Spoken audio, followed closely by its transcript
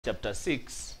chapter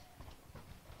 6.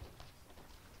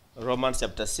 Romans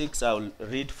chapter 6, I will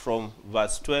read from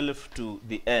verse 12 to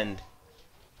the end.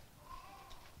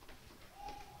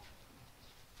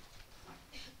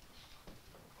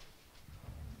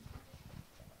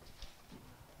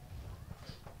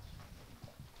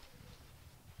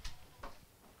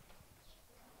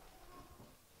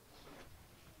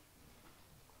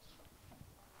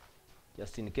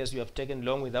 Just in case you have taken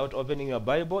long without opening your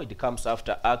Bible, it comes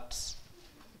after Acts.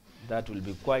 That will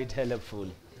be quite helpful.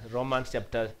 Romans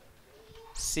chapter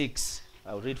 6,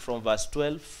 I'll read from verse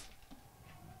 12.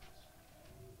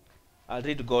 I'll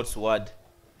read God's word.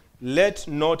 Let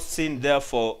not sin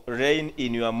therefore reign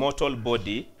in your mortal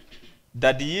body,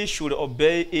 that ye should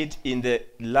obey it in the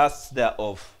lusts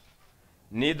thereof.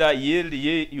 Neither yield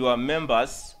ye your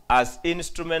members as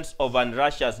instruments of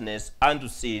unrighteousness unto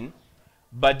sin,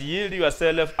 but yield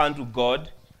yourself unto God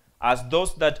as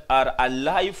those that are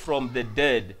alive from the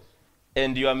dead,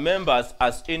 and your members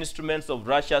as instruments of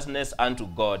righteousness unto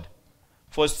God.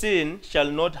 For sin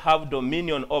shall not have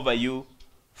dominion over you,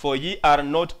 for ye are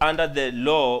not under the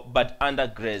law, but under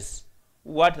grace.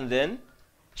 What then?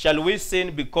 Shall we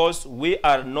sin because we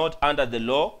are not under the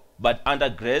law, but under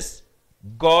grace?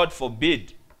 God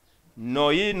forbid. Know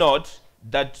ye not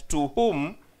that to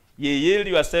whom ye yield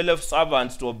yourselves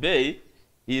servants to obey,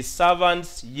 his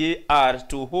servants ye are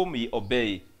to whom ye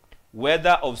obey,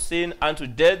 whether of sin unto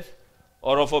death,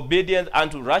 or of obedience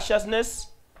unto righteousness?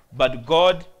 But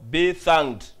God be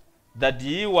thanked that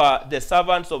ye were the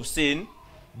servants of sin,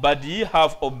 but ye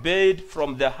have obeyed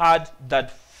from the heart that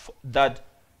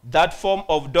form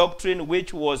of doctrine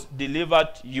which was delivered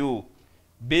you.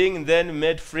 Being then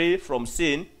made free from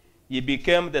sin, ye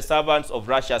became the servants of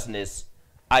righteousness.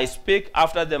 I speak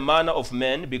after the manner of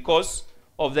men, because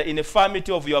of the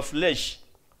infirmity of your flesh.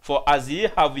 For as ye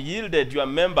have yielded your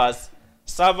members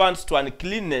servants to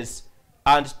uncleanness,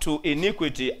 and to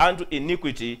iniquity unto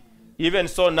iniquity, even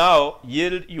so now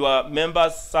yield your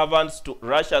members servants to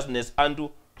righteousness unto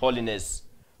holiness.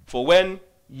 For when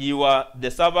ye were the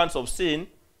servants of sin,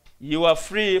 ye were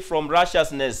free from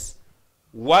righteousness.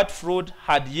 What fruit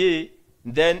had ye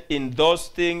then in those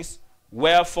things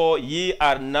wherefore ye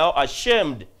are now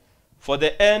ashamed? For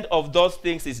the end of those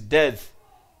things is death.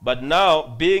 But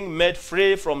now, being made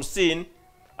free from sin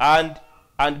and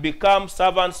become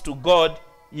servants to God,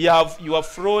 ye have your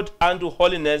fruit unto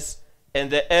holiness,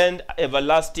 and the end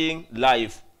everlasting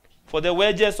life. For the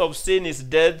wages of sin is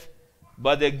death,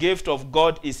 but the gift of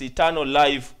God is eternal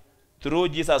life through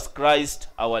Jesus Christ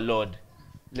our Lord.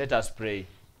 Let us pray.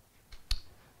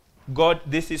 God,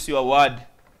 this is your word,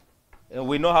 and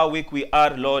we know how weak we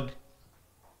are, Lord,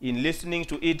 in listening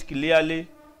to it clearly,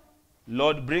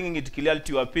 Lord, bringing it clearly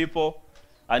to your people,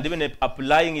 and even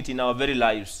applying it in our very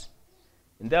lives.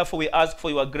 And therefore we ask for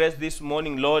your grace this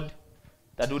morning, Lord,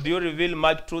 that would you reveal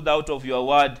much truth out of your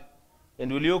word,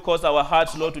 and will you cause our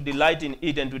hearts, Lord, to delight in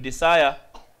it and to desire,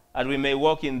 and we may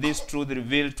walk in this truth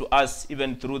revealed to us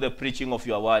even through the preaching of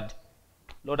your word.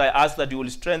 Lord, I ask that you will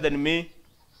strengthen me,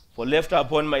 for left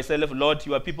upon myself, Lord,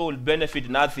 your people will benefit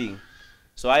nothing.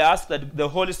 So I ask that the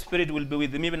Holy Spirit will be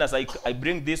with me even as I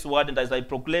bring this word and as I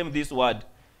proclaim this word,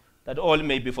 that all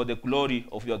may be for the glory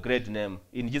of your great name.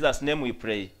 In Jesus' name we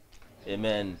pray.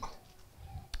 Amen.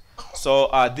 So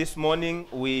this morning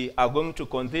we are going to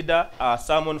consider a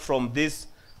sermon from this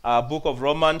book of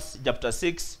Romans, chapter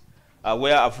 6,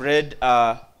 where I've read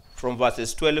from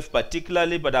verses 12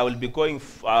 particularly, but I will be going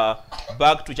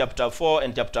back to chapter 4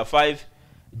 and chapter 5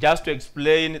 just to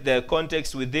explain the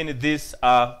context within these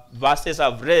verses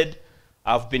I've read.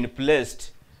 I've been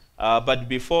placed. But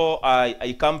before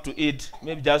I come to it,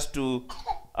 maybe just to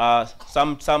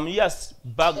some years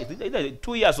back, either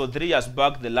 2 years or 3 years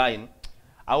back the line,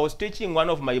 I was teaching one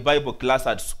of my Bible class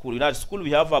at school. You know, at school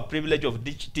we have a privilege of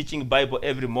teaching Bible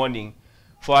every morning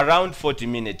for around 40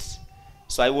 minutes.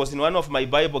 So I was in one of my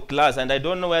Bible class, and I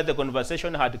don't know where the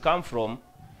conversation had come from,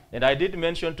 and I did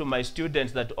mention to my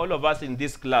students that all of us in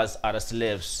this class are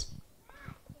slaves.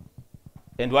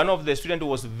 And one of the students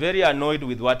was very annoyed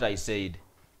with what I said.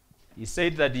 He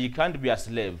said that he can't be a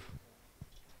slave.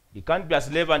 He can't be a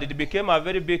slave, and it became a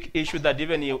very big issue that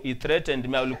even he threatened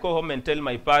me. I will go home and tell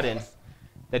my parents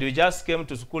that we just came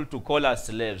to school to call us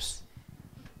slaves.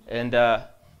 And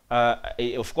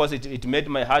of course, it made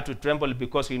my heart to tremble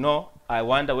because, you know, I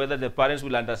wonder whether the parents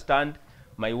will understand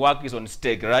my work is on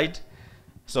stake, right?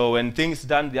 So when things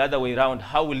done the other way around,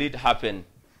 how will it happen?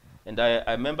 And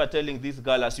I remember telling this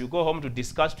girl, as you go home to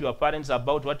discuss to your parents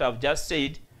about what I've just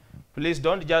said, please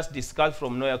don't just discuss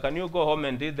from nowhere. Can you go home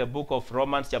and read the book of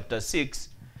Romans chapter 6?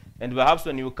 And perhaps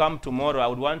when you come tomorrow, I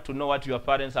would want to know what your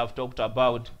parents have talked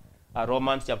about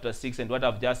Romans chapter 6 and what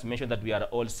I've just mentioned, that we are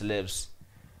all slaves.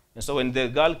 And so when the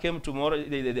girl came tomorrow,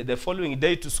 the following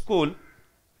day to school,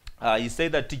 he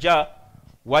said that, teacher,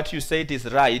 what you said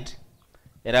is right.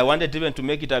 And I wanted even to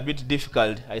make it a bit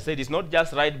difficult. I said it's not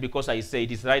just right because I say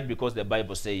it is right because the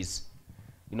Bible says.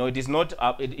 You know, it is not.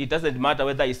 It doesn't matter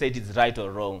whether he said it's right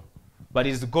or wrong, but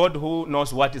it's God who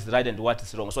knows what is right and what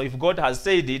is wrong. So if God has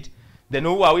said it, then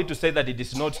who are we to say that it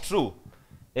is not true?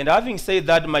 And having said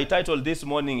that, my title this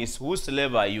morning is, whose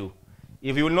slave are you?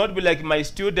 If you will not be like my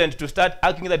student to start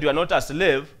acting that you are not a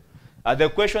slave, the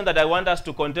question that I want us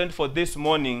to contend for this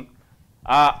morning,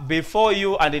 before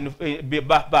you and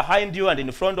behind you and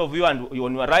in front of you and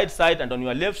on your right side and on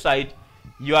your left side,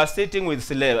 you are sitting with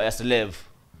a slave.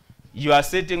 You are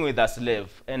sitting with a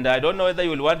slave. And I don't know whether you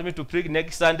will want me to preach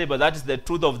next Sunday, but that is the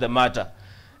truth of the matter.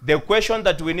 The question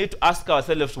that we need to ask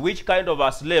ourselves, which kind of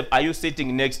a slave are you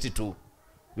sitting next to?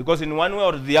 Because in one way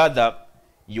or the other,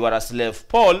 you are a slave.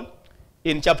 Paul,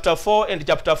 in chapter 4 and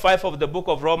chapter 5 of the book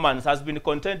of Romans, has been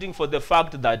contending for the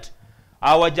fact that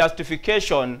our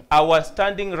justification, our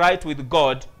standing right with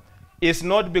God, is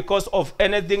not because of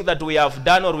anything that we have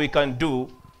done or we can do,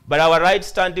 but our right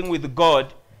standing with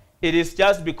God, it is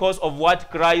just because of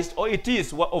what Christ, or it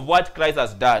is of what Christ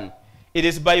has done. It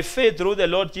is by faith through the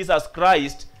Lord Jesus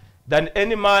Christ that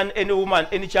any man, any woman,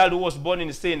 any child who was born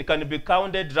in sin can be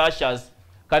counted righteous,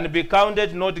 can be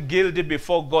counted not guilty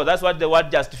before God. That's what the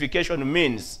word justification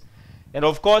means. And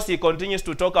of course, he continues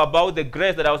to talk about the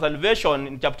grace, that our salvation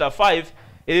in chapter 5,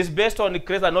 it is based on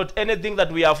grace and not anything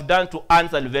that we have done to earn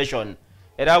salvation.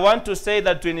 And I want to say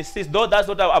that, to insist, though that's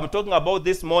what I'm talking about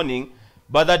this morning,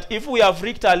 but that if we have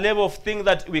reached a level of thing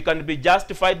that we can be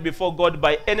justified before God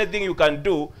by anything you can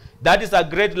do, that is a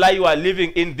great lie you are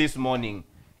living in this morning.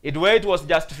 Where it was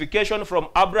justification from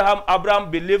Abraham,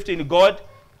 Abraham believed in God,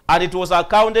 and it was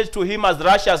accounted to him as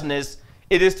righteousness.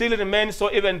 It still remains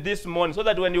so even this morning, so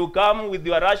that when you come with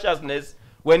your righteousness,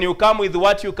 when you come with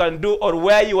what you can do, or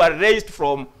where you are raised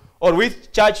from, or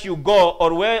which church you go,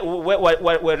 or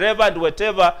wherever and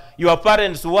whatever your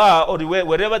parents were, or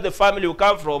wherever the family you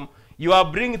come from, you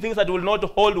are bringing things that will not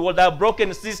hold water. They are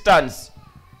broken cisterns.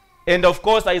 And of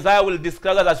course, Isaiah will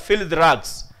describe us as filthy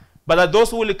rags. But that those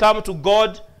who will come to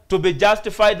God to be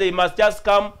justified, they must just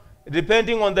come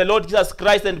depending on the Lord Jesus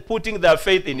Christ and putting their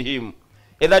faith in him.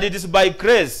 And that it is by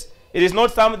grace. It is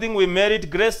not something we merit.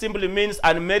 Grace simply means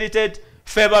unmerited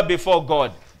favor before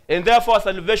God. And therefore,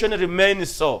 salvation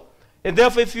remains so. And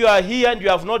therefore, if you are here and you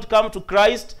have not come to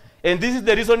Christ, and this is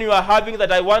the reason you are having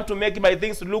that, I want to make my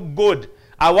things look good,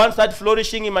 I want to start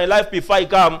flourishing in my life before I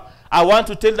come, I want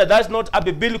to tell that that's not a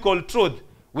biblical truth.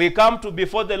 We come to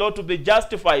before the Lord to be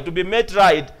justified, to be made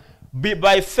right,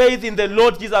 by faith in the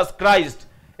Lord Jesus Christ.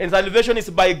 And salvation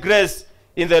is by grace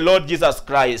in the Lord Jesus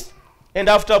Christ. And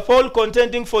after Paul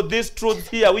contending for these truths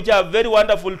here, which are very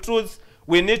wonderful truths,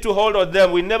 we need to hold on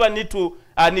them. We never need to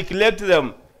neglect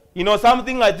them. You know,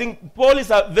 something I think Paul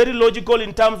is very logical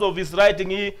in terms of his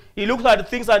writing. He looks at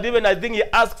things, and even I think he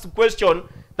asks questions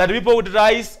that people would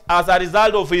rise as a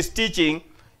result of his teaching.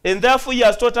 And therefore, he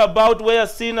has taught about where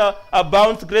sin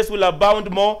abounds, grace will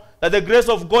abound more, that the grace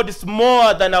of God is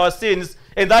more than our sins.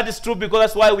 And that is true because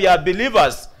that's why we are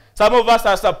believers. Some of us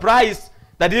are surprised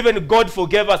that even God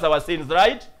forgave us our sins,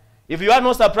 right? If you are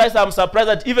not surprised, I'm surprised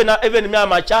that even me,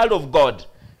 I'm a child of God.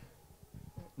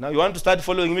 Now you want to start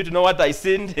following me to know what I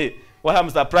sinned, why I'm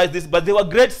surprised this, but they were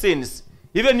great sins.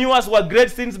 Even yours were great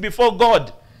sins before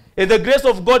God. And the grace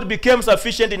of God became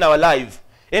sufficient in our life.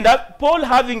 And Paul,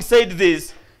 having said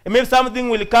this, maybe something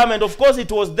will come, and of course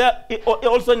it was there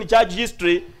also in church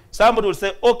history. Somebody will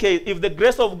say, okay, if the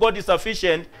grace of God is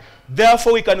sufficient,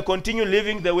 therefore we can continue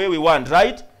living the way we want,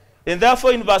 right? And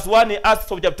therefore in verse 1 he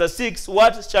asks of chapter 6,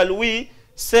 what shall we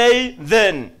say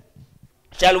then?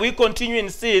 Shall we continue in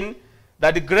sin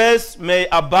that grace may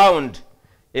abound?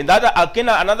 And that again,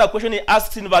 another question he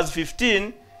asks in verse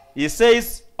 15, he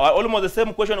says, or almost the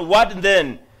same question, what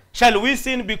then? Shall we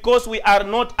sin because we are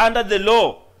not under the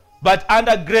law, but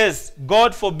under grace?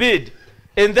 God forbid.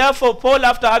 And therefore, Paul,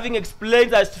 after having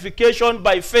explained justification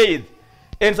by faith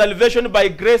and salvation by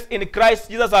grace in Christ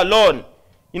Jesus alone,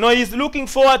 you know, he's looking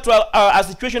forward to a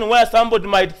situation where somebody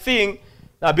might think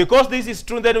that because this is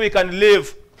true, then we can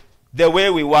live the way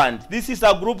we want. This is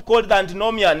a group called the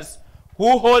Antinomians,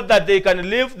 who hold that they can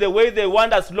live the way they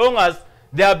want as long as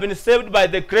they have been saved by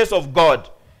the grace of God.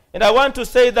 And I want to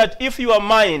say that if your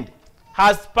mind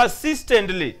has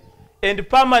persistently and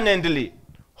permanently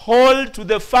hold to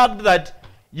the fact that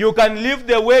you can live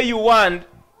the way you want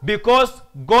because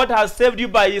God has saved you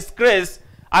by his grace,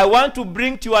 I want to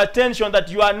bring to your attention that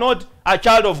you are not a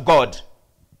child of God.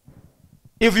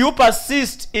 If you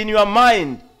persist in your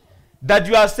mind that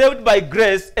you are saved by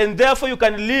grace, and therefore you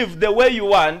can live the way you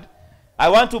want, I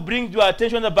want to bring to your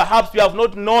attention that perhaps you have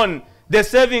not known the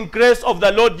saving grace of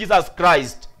the Lord Jesus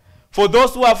Christ. For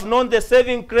those who have known the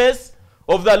saving grace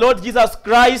of the Lord Jesus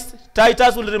Christ,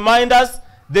 Titus will remind us,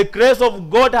 the grace of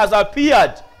God has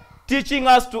appeared, teaching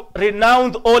us to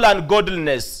renounce all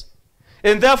ungodliness.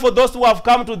 And therefore those who have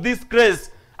come to this grace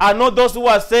are not those who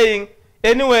are saying,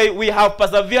 anyway, we have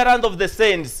perseverance of the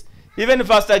saints. Even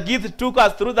Pastor Keith took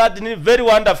us through that very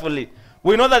wonderfully.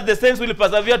 We know that the saints will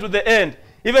persevere to the end.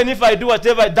 Even if I do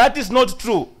whatever, that is not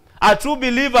true. A true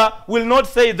believer will not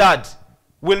say that.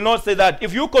 Will not say that.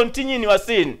 If you continue in your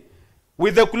sin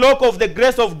with the cloak of the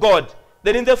grace of God,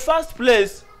 then in the first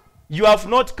place, you have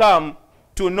not come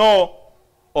to know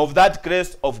of that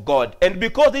grace of God. And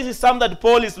because this is something that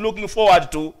Paul is looking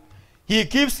forward to, he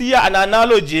gives here an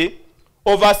analogy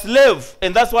of a slave.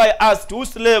 And that's why I asked, whose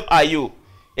slave are you?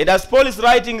 And as Paul is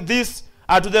writing this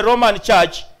to the Roman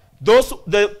church,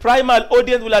 the primary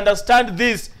audience will understand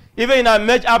this even in a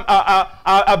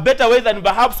better way than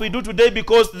perhaps we do today,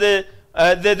 because the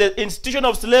institution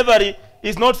of slavery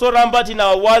is not so rampant in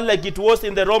our world like it was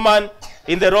in the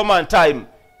Roman time.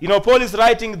 You know, Paul is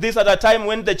writing this at a time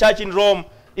when the church in Rome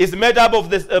is made up of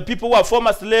the people who are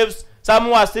former slaves, some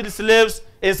who are still slaves,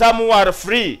 and some who are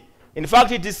free. In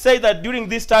fact, it is said that during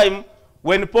this time,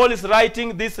 when Paul is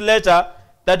writing this letter,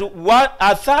 that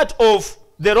a third of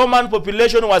the Roman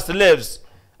population was slaves.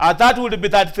 That would be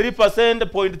that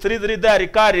 3.33 they are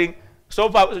recurring. So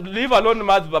leave alone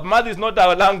math, but math is not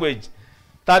our language.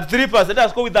 That 3%, let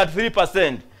us go with that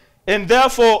 3%. And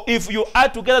therefore, if you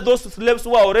add together those slaves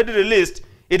who are already released,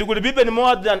 it would be even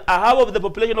more than a half of the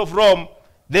population of Rome.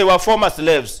 They were former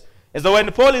slaves. And so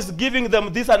when Paul is giving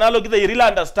them this analogy, they really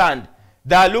understand.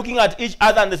 They are looking at each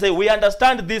other and they say, we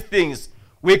understand these things.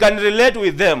 We can relate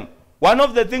with them. One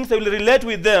of the things they will relate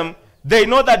with them, they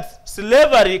know that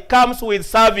slavery comes with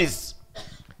service.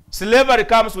 Slavery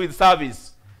comes with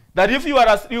service. That if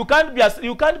you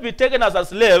can't be taken as a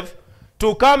slave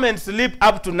to come and sleep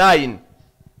up to 9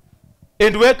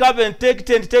 and wake up and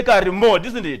take a remote,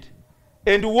 isn't it?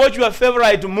 And watch your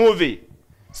favorite movie.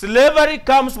 Slavery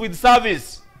comes with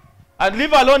service. And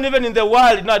leave alone even in the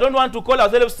world. Now, I don't want to call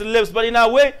ourselves slaves, but in a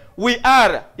way, we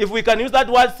are. If we can use that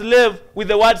word slave with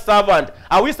the word servant.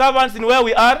 Are we servants in where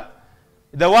we are?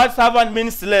 The word servant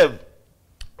means slave.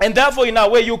 And therefore, in a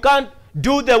way, you can't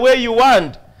do the way you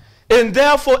want. And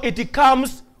therefore, it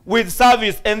comes with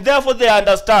service. And therefore, they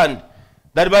understand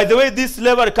that, by the way, this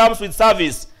slavery comes with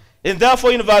service. And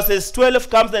therefore, in verses 12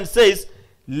 comes and says,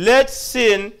 let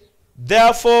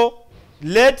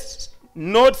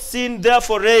not sin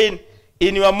therefore reign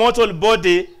in your mortal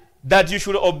body, that you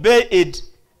should obey it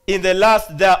in the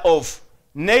lust thereof.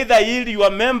 Neither yield your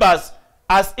members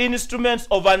as instruments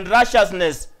of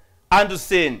unrighteousness unto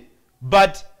sin,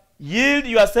 but yield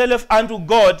yourself unto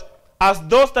God as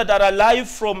those that are alive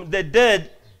from the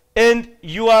dead, and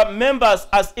your members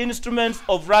as instruments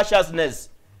of righteousness.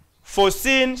 For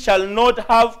sin shall not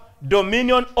have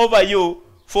dominion over you,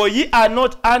 for ye are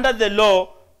not under the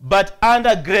law, but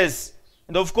under grace.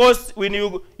 And of course, when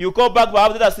you go back,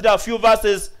 perhaps let us see a few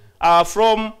verses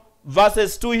from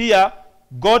verses 2 here.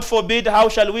 God forbid, how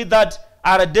shall we that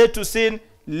are dead to sin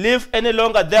live any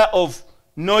longer thereof?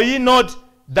 Know ye not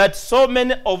that so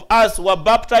many of us were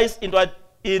baptized into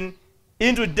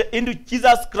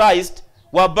Jesus Christ,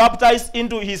 were baptized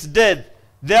into his death?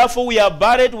 Therefore we are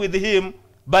buried with him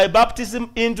by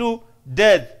baptism into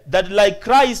death, that like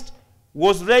Christ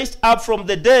was raised up from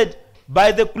the dead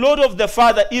by the glory of the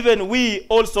Father, even we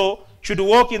also should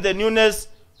walk in the newness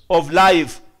of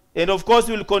life. And of course,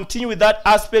 we will continue with that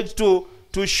aspect to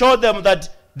show them that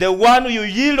the one you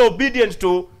yield obedience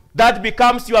to, that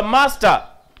becomes your master.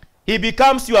 He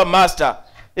becomes your master.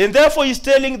 And therefore, he's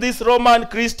telling these Roman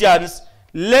Christians,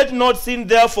 let not sin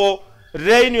therefore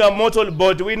reign your mortal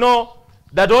body. We know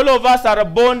that all of us are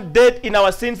born dead in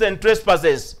our sins and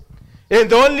trespasses. And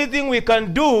the only thing we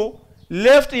can do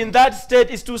left in that state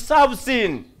is to serve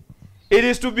sin. It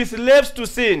is to be slaves to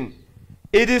sin.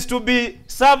 It is to be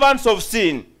servants of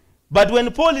sin. But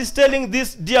when Paul is telling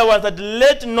these dear ones that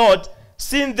let not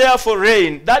sin therefore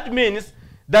reign, that means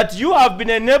that you have been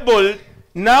enabled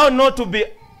now not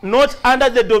under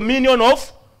the dominion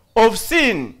of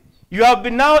sin. You have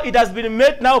been now, it has been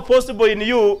made now possible in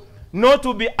you not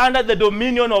to be under the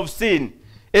dominion of sin.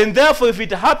 And therefore, if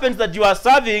it happens that you are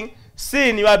serving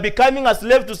sin, you are becoming a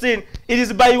slave to sin, it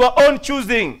is by your own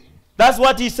choosing. That's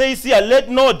what he says here. Let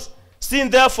not sin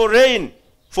therefore reign.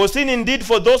 For sin indeed,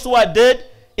 for those who are dead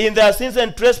in their sins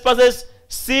and trespasses,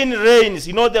 sin reigns.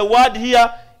 You know, the word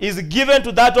here is given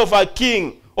to that of a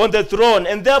king on the throne.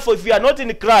 And therefore, if you are not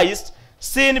in Christ,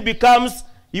 sin becomes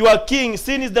your king.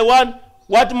 Sin is the one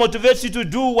what motivates you to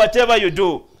do whatever you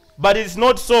do. But it's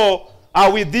not so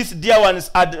with these dear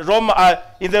ones at Rome,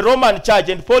 in the Roman church.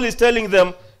 And Paul is telling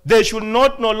them they should no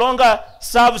longer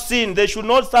serve sin. They should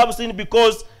not serve sin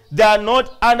because they are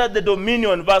not under the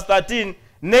dominion. Verse 13,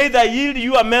 neither yield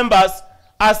your members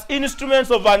as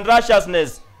instruments of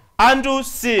unrighteousness unto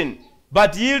sin,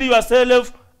 but yield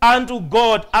yourself unto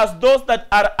God as those that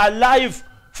are alive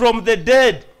from the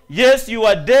dead. Yes, you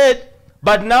are dead,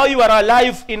 but now you are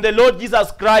alive in the Lord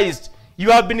Jesus Christ.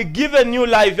 You have been given new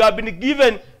life. You have been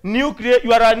given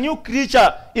you are a new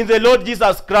creature in the Lord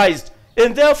Jesus Christ.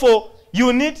 And therefore,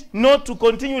 you need not to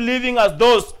continue living as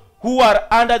those who are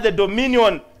under the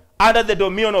dominion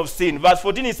of sin. Verse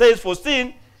 14, it says, for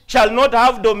sin shall not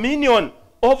have dominion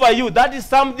over you. That is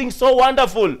something so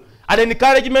wonderful. An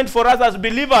encouragement for us as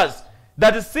believers,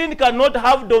 that sin cannot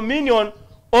have dominion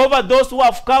over those who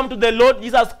have come to the Lord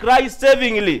Jesus Christ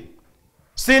savingly.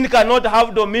 Sin cannot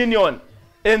have dominion.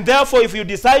 And therefore, if you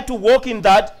decide to walk in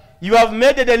that, you have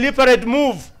made a deliberate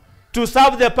move to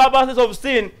serve the purposes of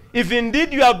sin. If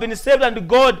indeed you have been saved and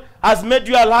God has made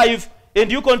you alive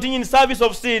and you continue in service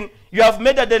of sin, you have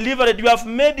made a deliberate, you have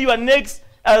made your next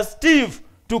Steve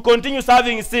to continue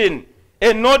serving sin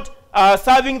and not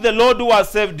serving the Lord who has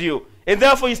saved you. And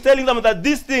therefore he's telling them that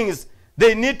these things,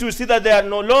 they need to see that they are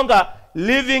no longer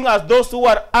living as those who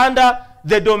are under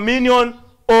the dominion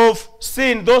of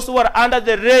sin, those who are under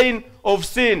the reign of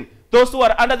sin, those who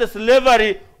are under the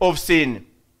slavery of sin.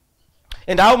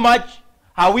 And how much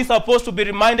are we supposed to be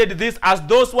reminded this as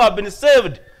those who have been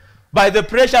saved by the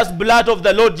precious blood of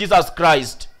the Lord Jesus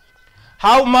Christ?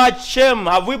 How much shame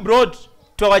have we brought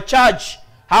to our church?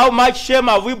 How much shame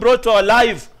have we brought to our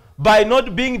life by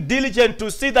not being diligent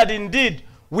to see that indeed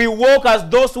we walk as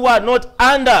those who are not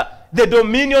under the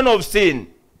dominion of sin?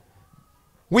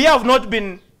 We have not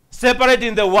been separate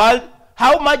in the world.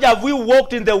 How much have we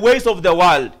walked in the ways of the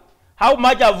world? How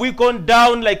much have we gone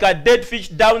down like a dead fish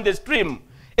down the stream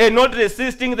and not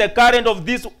resisting the current of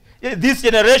this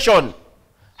generation?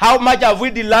 How much have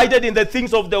we delighted in the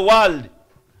things of the world?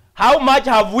 How much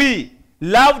have we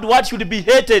loved what should be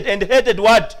hated and hated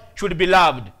what should be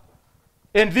loved?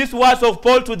 And these words of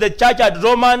Paul to the church at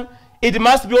Roman, it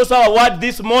must be also a word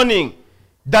this morning,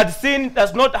 that sin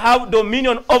does not have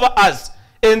dominion over us,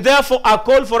 and therefore a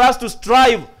call for us to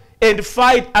strive and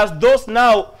fight as those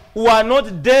now who are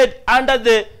not dead under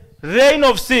the reign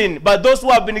of sin, but those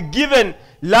who have been given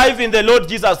life in the Lord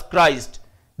Jesus Christ.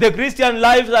 The Christian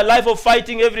life is a life of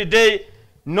fighting every day,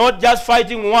 not just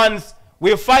fighting once.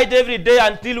 We fight every day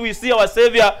until we see our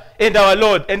Savior and our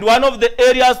Lord. And one of the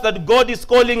areas that God is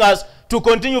calling us to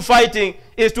continue fighting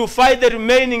is to fight the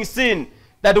remaining sin,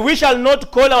 that we shall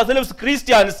not call ourselves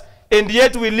Christians and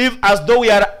yet we live as though we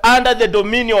are under the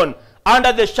dominion,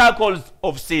 under the shackles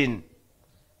of sin.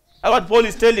 That's what Paul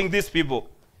is telling these people.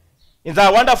 It's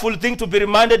a wonderful thing to be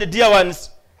reminded, dear ones,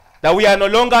 that we are no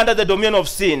longer under the dominion of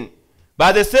sin. But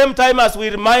at the same time as we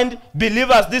remind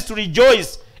believers this, to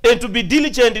rejoice and to be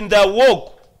diligent in their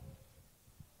walk,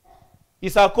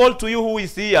 it's a call to you who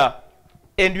is here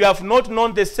and you have not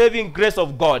known the saving grace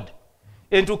of God,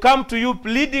 and to come to you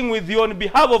pleading with you on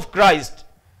behalf of Christ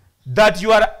that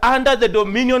you are under the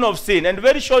dominion of sin. And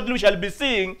very shortly we shall be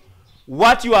seeing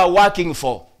what you are working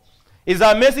for. It's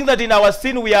amazing that in our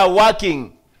sin we are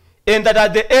working, and that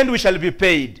at the end we shall be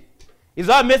paid. It's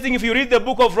amazing. If you read the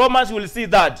book of Romans, you will see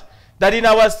that in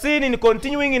our sin, in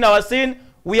continuing in our sin,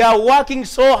 we are working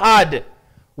so hard.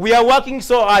 We are working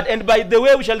so hard, and by the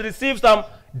way, we shall receive some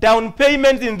down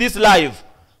payment in this life,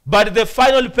 but the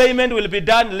final payment will be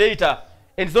done later,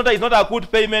 and it's not a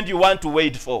good payment you want to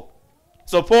wait for.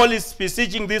 So Paul is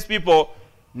beseeching these people,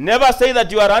 never say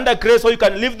that you are under grace or you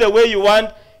can live the way you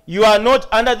want. You are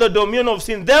not under the dominion of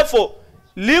sin. Therefore,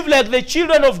 live like the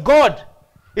children of God.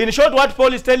 In short, what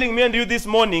Paul is telling me and you this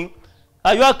morning,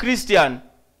 are you a Christian?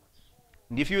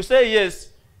 And if you say yes,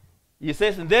 he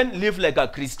says, then live like a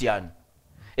Christian.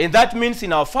 And that means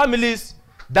in our families,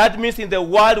 that means in the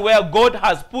world where God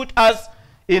has put us,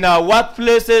 in our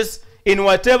workplaces, in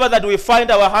whatever that we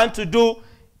find our hand to do,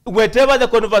 whatever the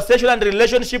conversation and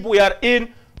relationship we are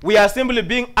in, we are simply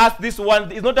being asked this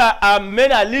one. It's not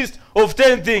a list of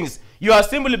 10 things. You are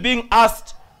simply being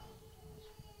asked.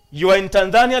 You were in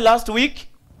Tanzania last week.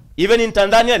 Even in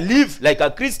Tanzania, live like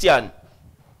a Christian.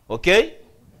 Okay?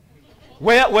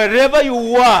 Wherever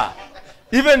you are,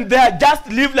 even there, just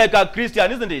live like a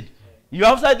Christian, isn't it? You're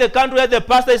outside the country where the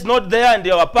pastor is not there and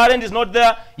your parent is not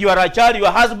there. You are a child,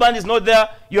 your husband is not there,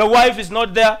 your wife is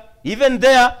not there. Even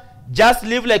there, just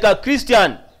live like a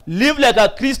Christian. Live like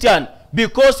a Christian,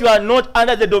 because you are not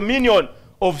under the dominion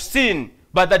of sin,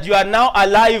 but that you are now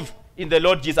alive in the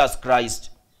Lord Jesus Christ.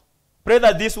 Pray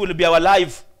that this will be our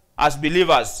life as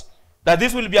believers. That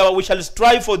this will be we shall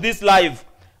strive for this life.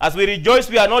 As we rejoice,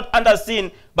 we are not under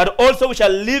sin, but also we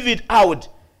shall live it out.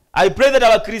 I pray that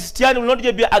our Christianity will not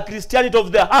just be a Christianity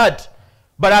of the heart,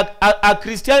 but a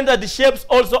Christianity that shapes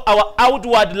also our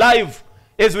outward life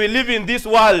as we live in this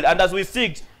world and as we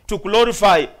seek to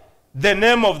glorify the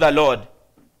name of the Lord.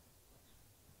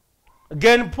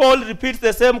 Again, Paul repeats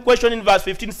the same question in verse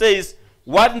 15, says,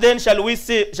 what then shall we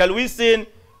sin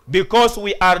because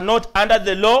we are not under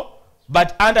the law,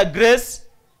 but under grace?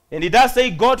 And he does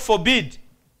say, God forbid.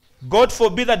 God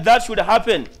forbid that should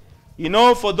happen. You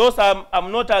know, for those,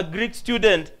 I'm not a Greek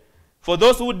student. For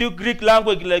those who do Greek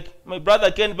language, like my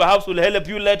brother Ken perhaps will help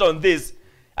you later on this.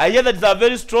 I hear that it's a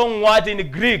very strong word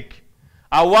in Greek.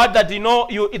 A word that, you know,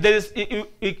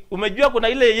 umejua kuna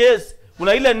ile yes,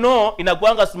 kuna ile no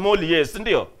inakuanga small yes,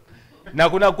 ndio? Na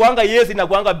kuna kuanga yes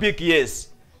inakuanga big yes.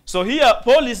 So here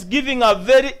Paul is giving a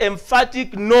very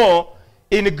emphatic no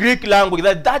in Greek language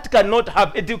that cannot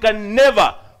happen. It can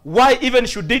never. Why even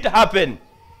should it happen?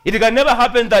 It can never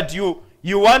happen that you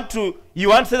want to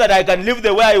say that I can live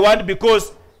the way I want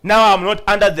because now I'm not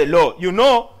under the law. You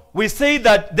know, we say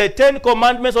that the 10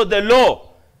 commandments of the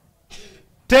law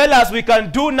tell us we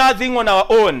can do nothing on our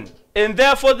own. And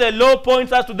therefore the law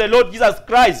points us to the Lord Jesus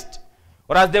Christ.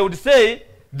 Or as they would say,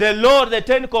 the law, the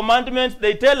 10 commandments,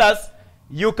 they tell us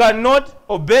you cannot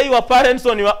obey your parents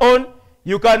on your own.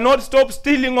 You cannot stop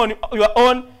stealing on your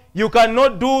own. You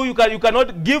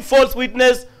cannot give false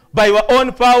witness by your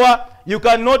own power. You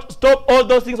cannot stop all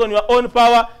those things on your own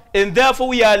power. And therefore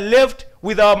we are left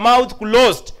with our mouth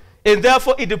closed. And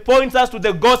therefore it points us to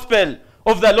the gospel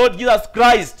of the Lord Jesus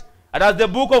Christ. And as the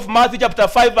book of Matthew chapter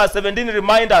 5 verse 17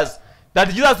 reminds us that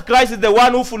Jesus Christ is the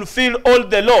one who fulfilled all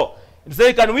the law. It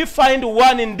says, can we find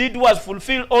one indeed who has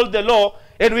fulfilled all the law,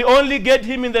 and we only get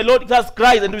him in the Lord Jesus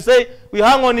Christ, and we say we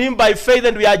hang on him by faith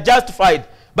and we are justified.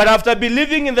 But after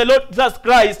believing in the Lord Jesus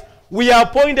Christ, we are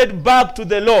pointed back to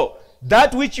the law.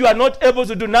 That which you are not able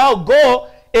to do, now go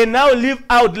and now live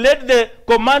out. Let the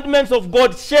commandments of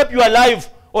God shape your life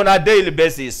on a daily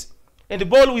basis. And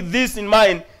Paul, with this in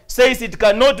mind, says it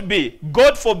cannot be,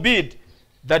 God forbid,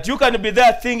 that you can be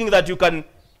there thinking that you can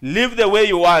live the way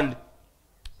you want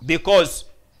because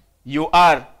you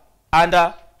are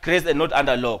under grace and not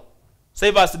under law.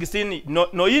 Say verse 16,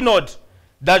 know ye not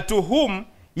that to whom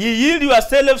ye yield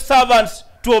yourselves servants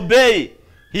to obey,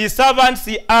 his servants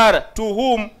ye are, to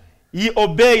whom ye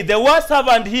obey. The word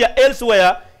servant here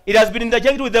elsewhere, it has been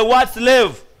interchanged with the word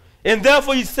slave. And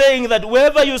therefore he's saying that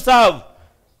wherever you serve,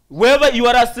 wherever you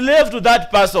are a slave to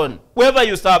that person, wherever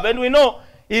you serve. And we know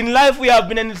in life we have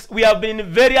been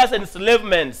in various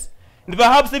enslavements. And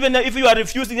perhaps even if you are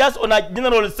refusing, just on a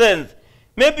general sense,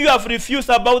 maybe you have refused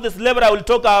about the slavery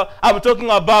I'm talking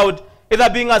about, either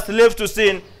being a slave to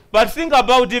sin. But think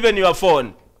about even your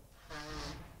phone.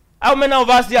 How many of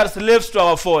us here are slaves to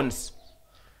our phones?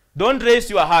 Don't raise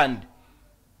your hand.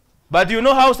 But you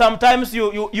know how sometimes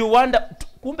you wonder,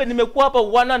 kumbe nimekuwa hapa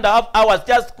 1.5 hours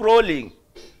just scrolling.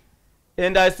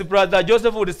 And as Brother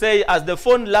Joseph would say, as the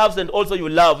phone loves and also you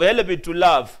love, help it to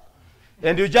love.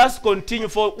 And you just continue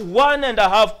for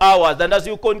 1.5 hours. And as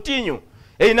you continue,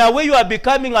 in a way you are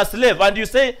becoming a slave. And you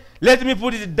say, let me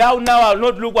put it down now, I will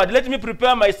not look at, let me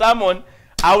prepare my sermon.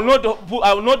 I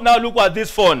will not now look at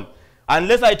this phone.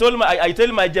 Unless I tell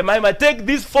my Jemima, take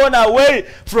this phone away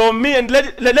from me and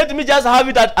let me just have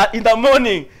it in the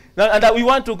morning. And we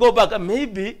want to go back.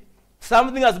 Maybe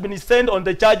something has been sent on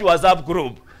the church WhatsApp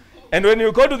group. And when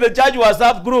you go to the church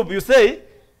WhatsApp group, you say,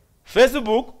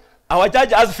 Facebook, our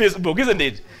church has Facebook, isn't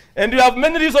it? And you have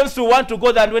many reasons to want to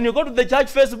go there. And when you go to the church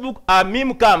Facebook, a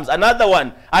meme comes, another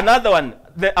one,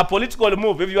 a political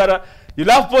move. If you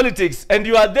love politics, and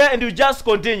you are there and you just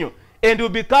continue, and you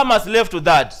become a slave to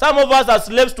that. Some of us are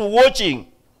slaves to watching.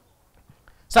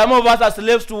 Some of us are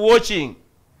slaves to watching.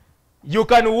 You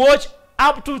can watch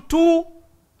up to 2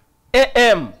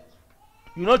 a.m.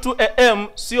 You know 2 a.m.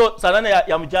 sio sanane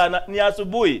ya mchana ni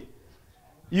asubuhi.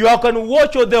 You can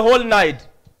watch the whole night,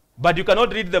 but you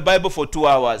cannot read the Bible for 2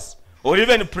 hours or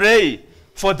even pray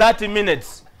for 30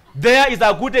 minutes. There is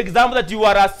a good example that you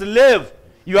are a slave.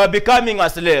 You are becoming a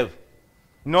slave.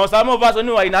 You know, some of us when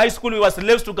we were in high school, we were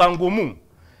slaves to kangumu.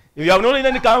 If you have not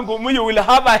eaten kangumu, you will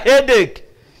have a headache.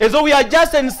 And so we are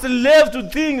just enslaved to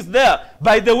things there.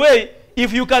 By the way,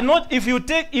 if you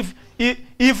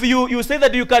say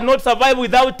that you cannot survive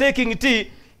without taking tea,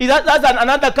 that's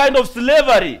another kind of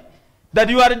slavery. That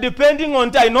you are depending on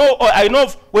tea. I know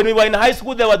when we were in high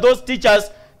school, there were those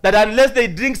teachers that unless they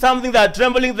drink something, they are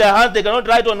trembling their hands, they cannot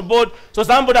write on board. So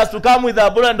somebody has to come with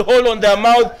a bowl and hold on their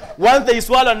mouth. Once they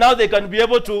swallow, now they can be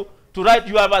able to to write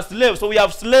you have a slave. So we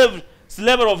have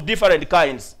slavery of different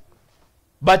kinds.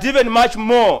 But even much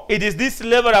more, it is this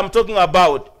slavery I'm talking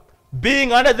about.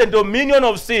 Being under the dominion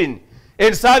of sin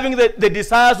and serving the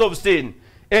desires of sin.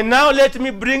 And now let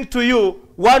me bring to you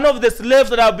one of the slaves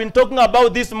that I've been talking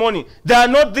about this morning. There are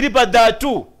not three, but there are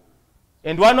two.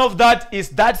 And one of that is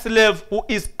that slave who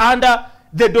is under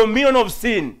the dominion of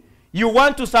sin. You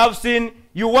want to serve sin.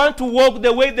 You want to walk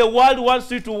the way the world wants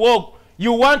you to walk.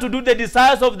 You want to do the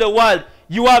desires of the world.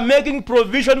 You are making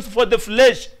provisions for the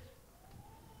flesh.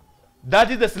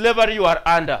 That is the slavery you are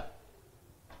under.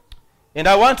 And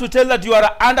I want to tell that you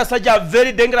are under such a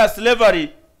very dangerous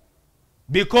slavery,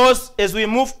 because as we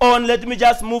move on, let me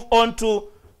just move on to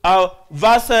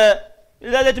verse,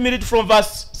 let me read from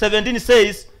verse 17. It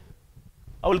says,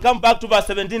 I will come back to verse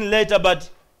 17 later, but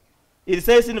it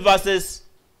says in verses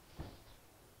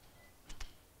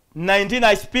 19,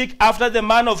 I speak after the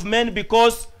manner of men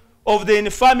because of the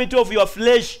infirmity of your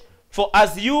flesh. For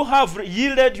as you have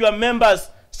yielded your members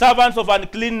servants of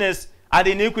uncleanness and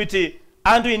iniquity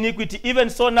unto iniquity, even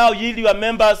so now yield your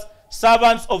members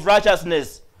servants of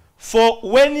righteousness. For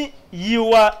when you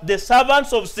were the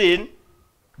servants of sin,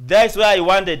 that's where I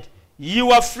wanted, you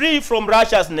were free from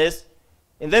righteousness.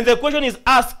 And then the question is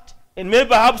asked, and maybe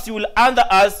perhaps you will answer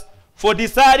us, for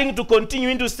desiring to continue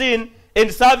into sin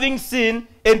and serving sin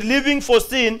and living for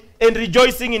sin and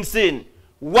rejoicing in sin.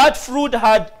 What fruit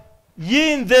had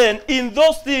ye then in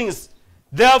those things?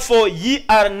 Therefore ye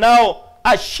are now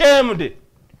ashamed.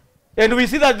 And we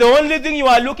see that the only thing you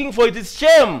are looking for is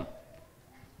shame.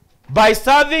 By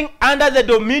serving under the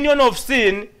dominion of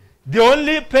sin, the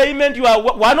only payment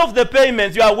one of the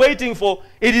payments you are waiting for,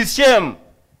 it is shame.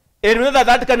 And we know that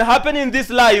that can happen in this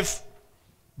life,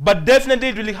 but definitely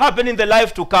it will happen in the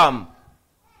life to come.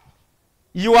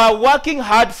 You are working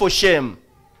hard for shame.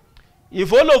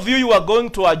 If all of you are going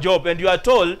to a job and you are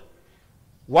told,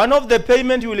 one of the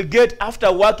payments you will get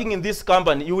after working in this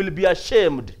company, you will be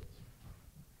ashamed.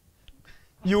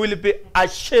 You will be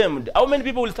ashamed. How many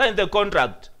people will sign the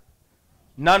contract?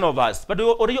 None of us. But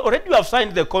already you have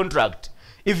signed the contract.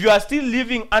 If you are still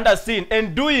living under sin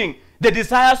and doing the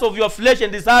desires of your flesh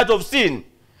and desires of sin.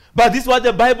 But this is what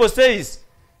the Bible says,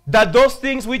 that those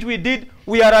things which we did,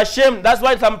 we are ashamed. That's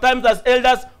why sometimes as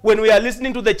elders, when we are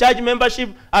listening to the church membership,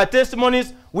 our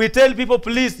testimonies, we tell people,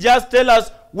 please just tell us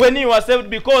when you are saved,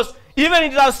 because even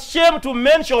it is shame to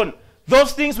mention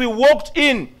those things we walked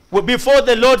in before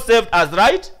the Lord saved us,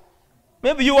 right?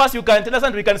 Maybe you can tell us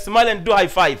and we can smile and do high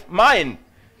five. Mine,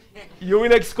 you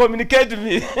will excommunicate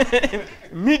me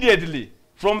immediately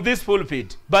from this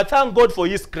pulpit. But thank God for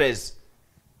his grace,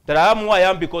 that I am who I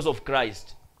am because of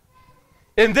Christ.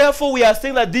 And therefore we are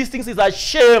saying that these things is a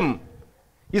shame.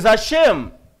 It's a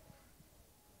shame.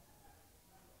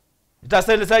 It has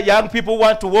said that young people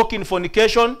want to walk in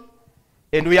fornication,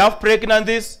 and we have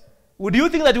pregnancies. Would you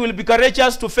think that you will be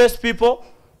courageous to face people?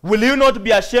 Will you not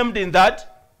be ashamed in that?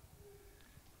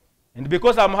 And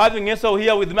because I'm having Esau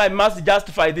here with me, I must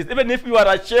justify this. Even if you are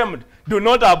ashamed, do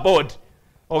not abort.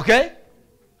 Okay?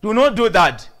 Do not do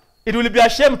that. It will be a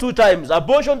shame 2 times.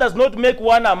 Abortion does not make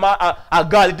one a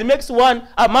girl. It makes one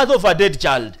a mother of a dead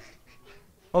child.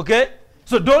 Okay?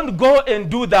 So don't go and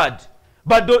do that.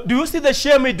 But do you see the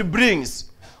shame it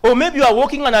brings? Or maybe you are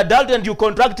walking an adult and you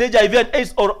contract HIV and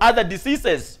AIDS or other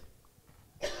diseases.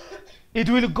 It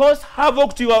will cause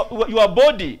havoc to your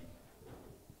body.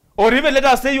 Or even let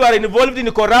us say you are involved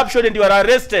in corruption and you are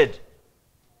arrested.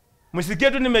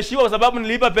 Msikie tu nimeshiwa kwa sababu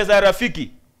niliiba pesa ya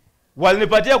rafiki.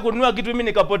 Walinipatia kununua kitu mimi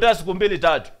nikapotea siku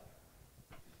 2-3.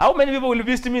 How many people will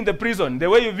visit me in the prison the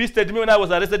way you visited me when I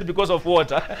was arrested because of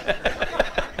water?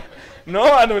 No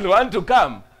one will want to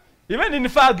come. Even in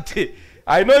fact,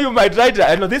 I know you might write,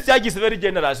 I know this church is very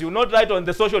generous. You will not write on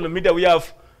the social media, we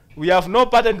have no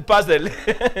part and parcel.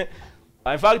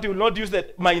 In fact, you will not use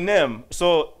my name.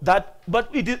 So that, but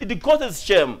it causes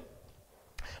shame.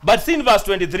 But see in verse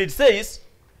 23, it says,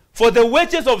 for the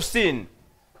wages of sin,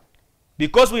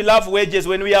 because we love wages,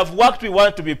 when we have worked, we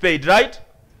want to be paid, right?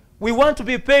 We want to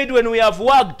be paid when we have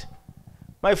worked.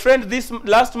 My friend, this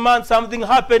last month, something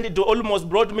happened. It almost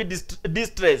brought me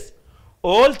distress.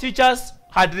 All teachers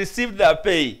had received their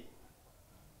pay.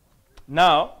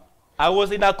 Now, I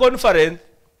was in a conference,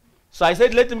 so I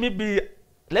said, let me be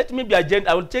agent.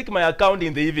 I will check my account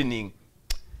in the evening.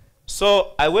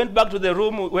 So I went back to the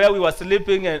room where we were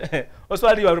sleeping, and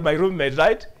also you are my roommate,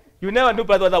 right? You never knew,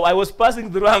 brother, I was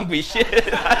passing through anguish.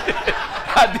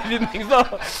 I didn't think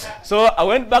so. So I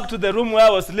went back to the room where I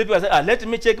was sleeping. I said, let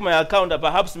me check my account.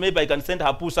 Perhaps maybe I can send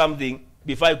Hapu something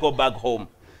before I go back home.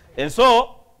 And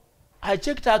so I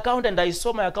checked her account and I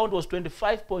saw my account was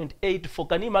 25.8 for,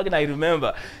 can you imagine? I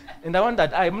remember. And I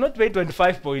wondered, I'm not paying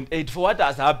 25.8 for what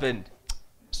has happened.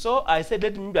 So I said,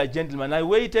 let me be a gentleman. I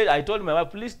waited. I told my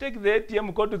wife, please take the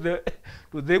ATM, go to the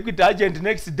equity agent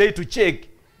next day to check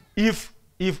if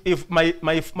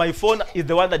my phone is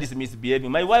the one that is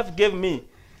misbehaving. My wife gave me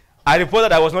a report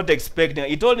that I was not expecting.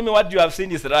 He told me what you have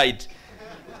seen is right.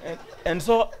 and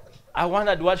so I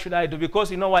wondered, what should I do?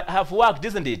 Because you know what, I have worked,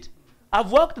 isn't it?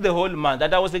 I've worked the whole month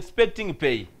and I was expecting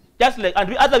pay. Just like,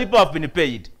 and other people have been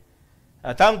paid.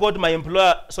 Thank God my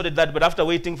employer sorted that, but after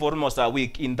waiting for almost a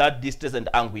week in that distress and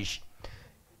anguish.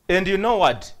 And you know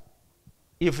what?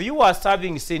 If you are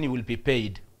serving sin, you will be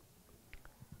paid.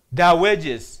 There are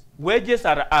wages. Wages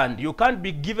are earned. You can't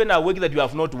be given a wage that you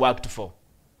have not worked for.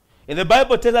 And the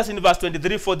Bible tells us in verse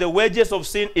 23, for the wages of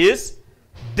sin is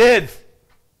death.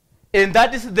 And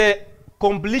that is the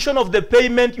completion of the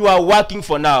payment you are working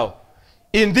for now.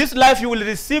 In this life, you will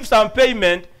receive some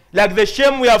payment, like the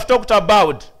shame we have talked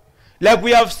about. Like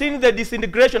we have seen the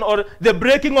disintegration or the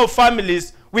breaking of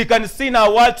families we can see in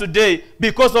our world today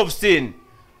because of sin.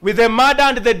 With the murder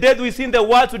and the death we see in the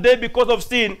world today because of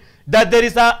sin, that there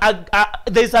is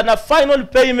a final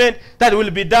payment that will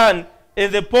be done.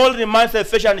 And the Paul reminds the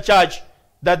Ephesian church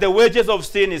that the wages of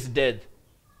sin is death.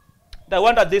 I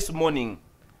wonder this morning,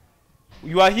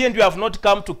 you are here and you have not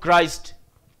come to Christ,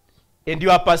 and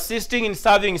you are persisting in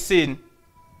serving sin.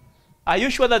 Are you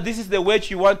sure that this is the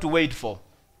wage you want to wait for?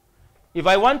 If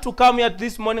I want to come here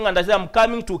this morning and I say I'm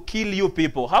coming to kill you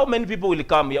people, how many people will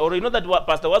come here? Or you know that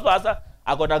Pastor Waswa,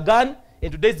 I got a gun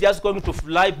and today is just going to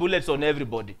fly bullets on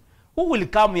everybody. Who will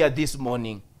come here this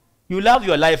morning? You love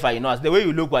your life, I know. As the way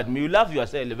you look at me, you love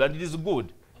yourself and it is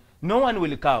good. No one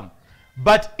will come.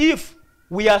 But if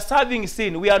we are serving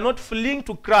sin, we are not fleeing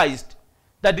to Christ,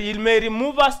 that he may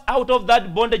remove us out of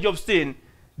that bondage of sin,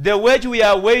 the wage we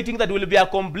are waiting that will be a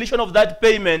completion of that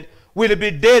payment will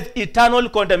be death, eternal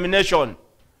condemnation.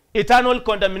 Eternal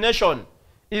condemnation.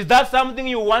 Is that something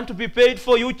you want to be paid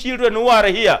for, you children who are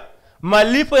here?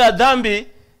 Malipo ya dhambi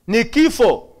ni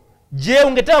kifo. Je,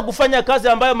 ungetaka kufanya kazi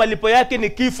ambayo malipo yake ni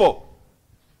kifo?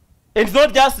 It's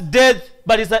not just death,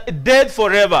 but it's a death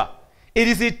forever. It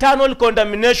is eternal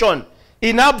condemnation.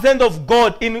 In absence of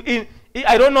God,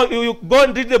 I don't know, you go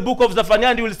and read the book of Zephaniah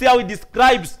and you will see how it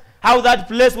describes how that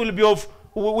place will be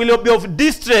of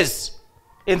distress.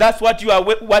 And that's what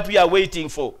we are waiting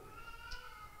for.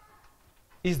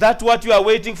 Is that what you are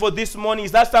waiting for this morning?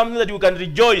 Is that something that you can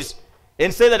rejoice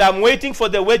and say that I'm waiting for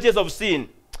the wages of sin?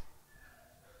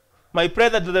 My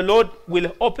prayer that the Lord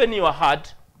will open your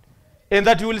heart and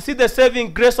that you will see the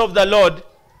saving grace of the Lord,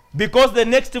 because the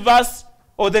next verse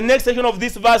or the next section of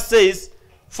this verse says,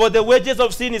 for the wages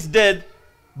of sin is death,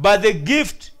 but the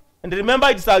gift, and remember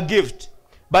it's a gift,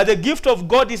 but the gift of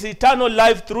God is eternal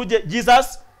life through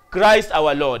Jesus Christ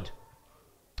our Lord.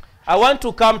 I want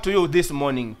to come to you this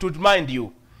morning to remind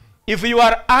you, if you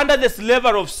are under the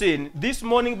slavery of sin, this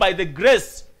morning by the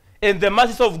grace and the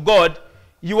mercies of God,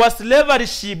 your slavery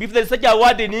ship, if there is such a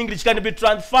word in English, can be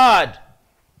transferred.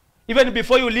 Even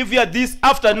before you leave here this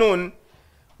afternoon,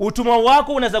 utumwa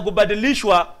wako unaweza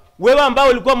kubadilishwa, wewe ambao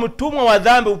ulikuwa mtumwa wa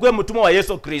dhambi ukuwe mtumwa wa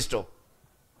Yesu Kristo.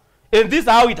 And this is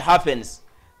how it happens.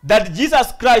 That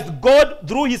Jesus Christ, God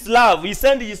through his love, he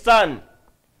sent his son,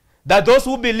 that those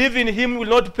who believe in him will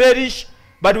not perish,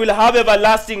 but will have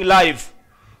everlasting life.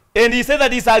 And he said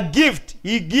that it's a gift.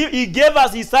 He gave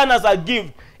us his son as a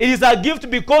gift. It is a gift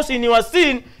because in your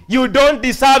sin, you don't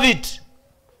deserve it.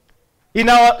 In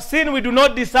our sin, we do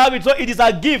not deserve it, so it is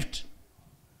a gift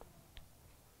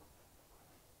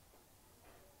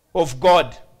of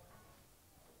God.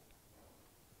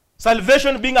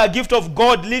 Salvation being a gift of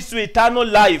God leads to eternal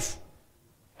life.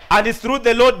 And it's through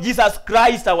the Lord Jesus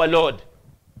Christ our Lord.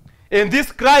 And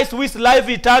this Christ who is life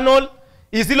eternal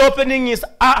is still opening his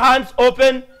hands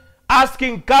open,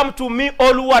 asking, come to me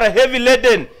all who are heavy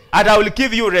laden, and I will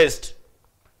give you rest.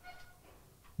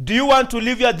 Do you want to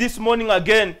live here this morning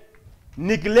again,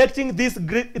 neglecting this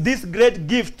great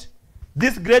gift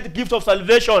of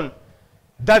salvation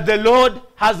that the Lord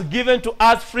has given to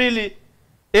us freely,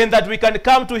 and that we can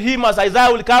come to him as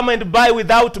Isaiah will come and buy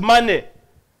without money?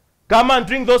 Come and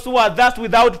drink those who are thirsty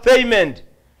without payment.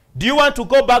 Do you want to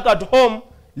go back at home,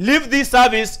 leave this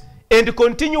service, and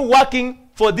continue working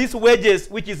for these wages,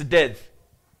 which is death?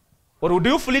 Or would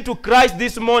you flee to Christ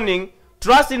this morning,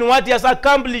 trust in what he has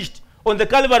accomplished on the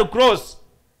Calvary cross?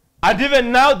 And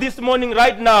even now, this morning,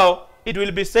 right now, it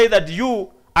will be said that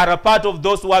you are a part of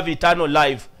those who have eternal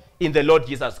life in the Lord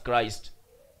Jesus Christ.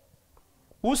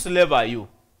 Whose slave are you?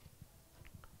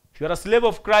 If you are a slave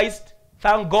of Christ,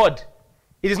 thank God.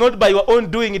 It is not by your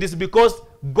own doing. It is because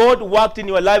God worked in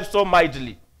your life so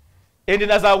mightily. And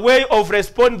as a way of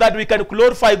responding that we can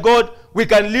glorify God, we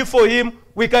can live for him,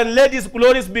 we can let his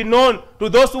glories be known to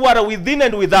those who are within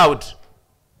and without.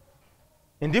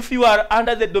 And if you are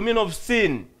under the dominion of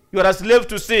sin, you are a slave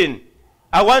to sin,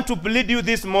 I want to plead you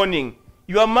this morning,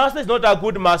 your master is not a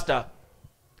good master.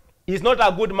 He's not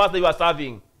a good master you are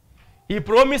serving. He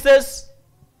promises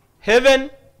heaven,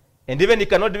 and even he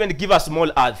cannot even give a small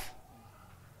earth.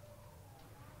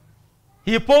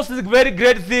 He posts very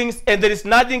great things, and there is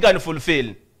nothing can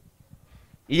fulfill.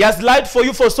 He has lied for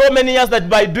you for so many years that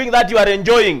by doing that you are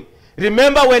enjoying.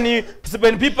 Remember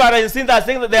when people are in sin, they are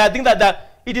saying that they are thinking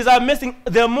that it is amazing.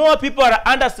 The more people are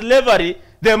under slavery,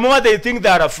 the more they think they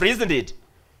are free, isn't it?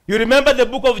 You remember the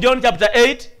book of John chapter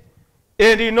 8?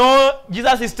 And you know,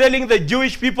 Jesus is telling the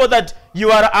Jewish people that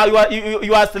you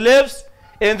are slaves.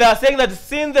 And they are saying that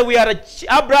since we are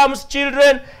Abraham's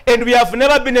children and we have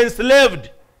never been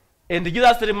enslaved. And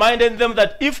Jesus reminded them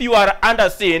that if you are under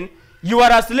sin, you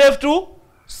are a slave to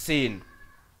sin.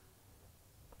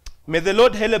 May the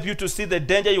Lord help you to see the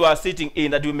danger you are sitting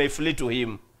in, that you may flee to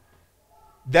him.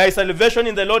 There is salvation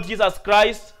in the Lord Jesus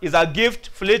Christ. Is a gift.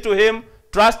 Flee to him.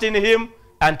 Trust in him.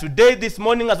 And today, this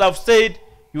morning, as I've said,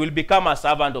 you will become a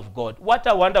servant of God. What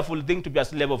a wonderful thing to be a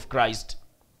slave of Christ.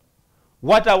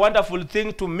 What a wonderful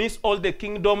thing to miss all the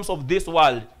kingdoms of this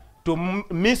world, to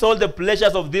miss all the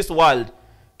pleasures of this world,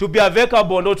 to be a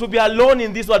vagabond or to be alone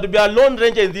in this world, to be a lone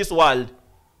ranger in this world,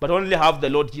 but only have the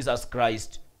Lord Jesus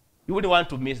Christ. You wouldn't want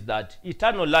to miss that.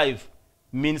 Eternal life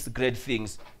means great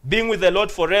things. Being with the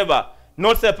Lord forever,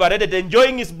 not separated,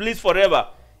 enjoying his bliss forever,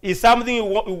 is something you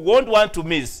won't want to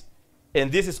miss. And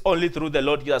this is only through the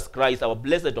Lord Jesus Christ, our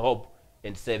blessed hope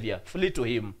and Savior. Flee to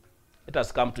him. Let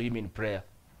us come to him in prayer.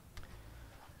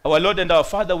 Our Lord and our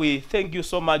Father, we thank you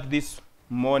so much this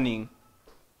morning.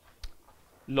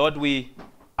 Lord, we,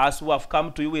 as we have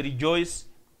come to you, we rejoice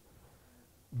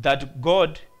that,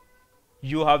 God,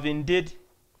 you have indeed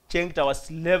changed our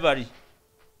slavery.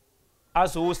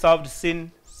 As who served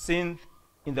sin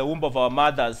in the womb of our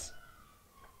mothers,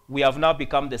 we have now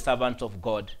become the servants of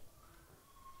God.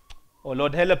 Oh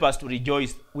Lord, help us to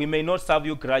rejoice. We may not serve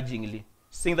you grudgingly,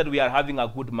 seeing that we are having a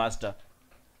good master.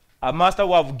 A master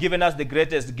who have given us the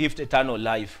greatest gift, eternal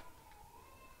life.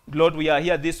 Lord, we are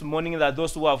here this morning that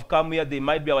those who have come here, they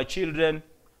might be our children,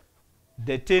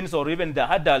 the teens, or even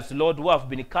the adults, Lord, who have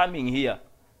been coming here.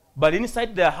 But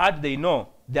inside their heart, they know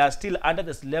they are still under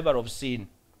the slavery of sin.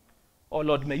 Oh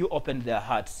Lord, may you open their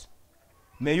hearts.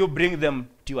 May you bring them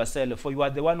to yourself, for you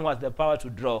are the one who has the power to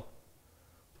draw.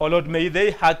 Oh Lord, may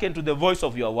they hearken to the voice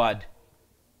of your word,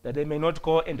 that they may not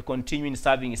go and continue in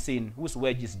serving sin, whose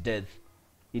wage is death.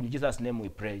 In Jesus' name we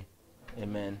pray.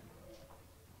 Amen.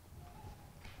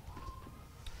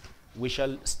 We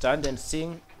shall stand and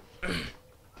sing.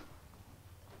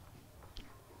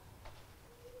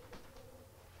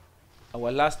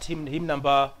 Our last hymn, hymn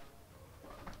number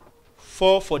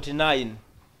 449.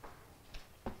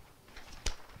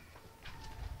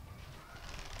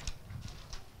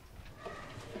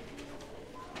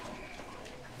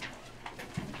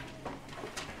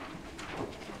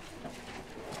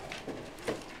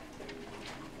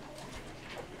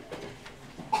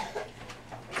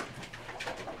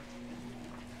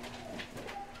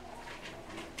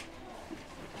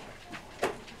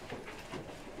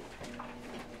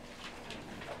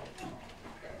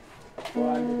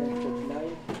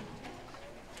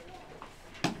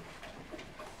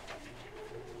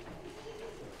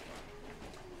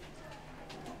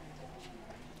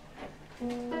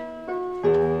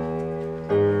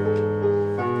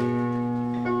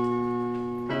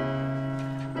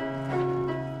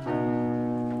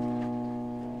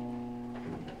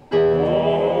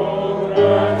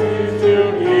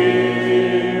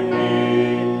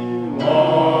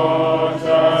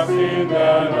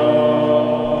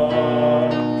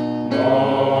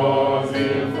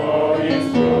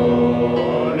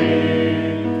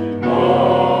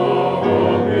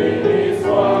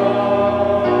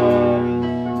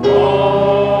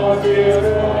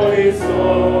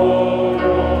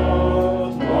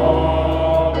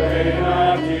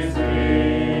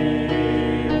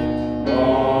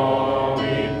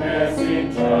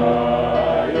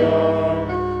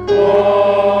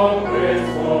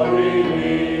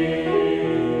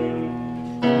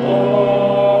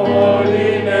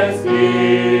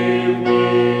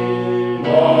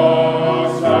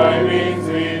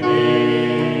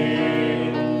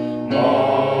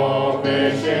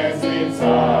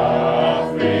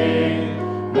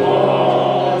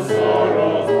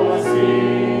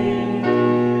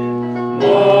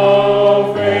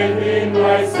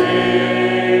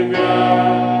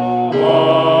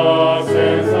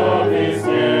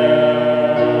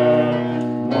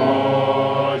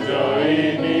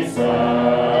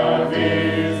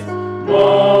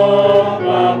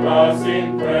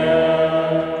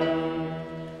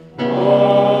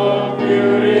 More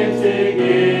purity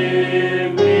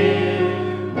give me,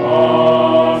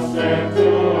 more strength to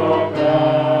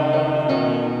overcome,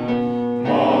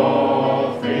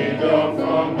 more freedom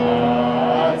from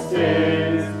my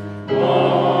sins,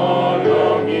 more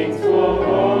longings for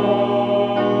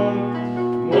home,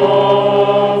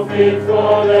 more fit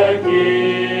for the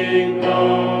kingdom,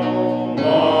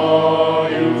 more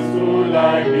useful I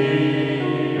be,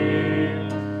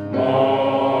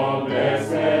 more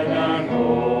blessed and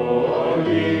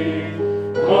holy,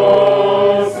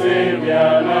 more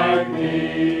Savior like me.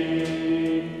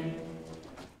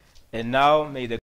 And now may the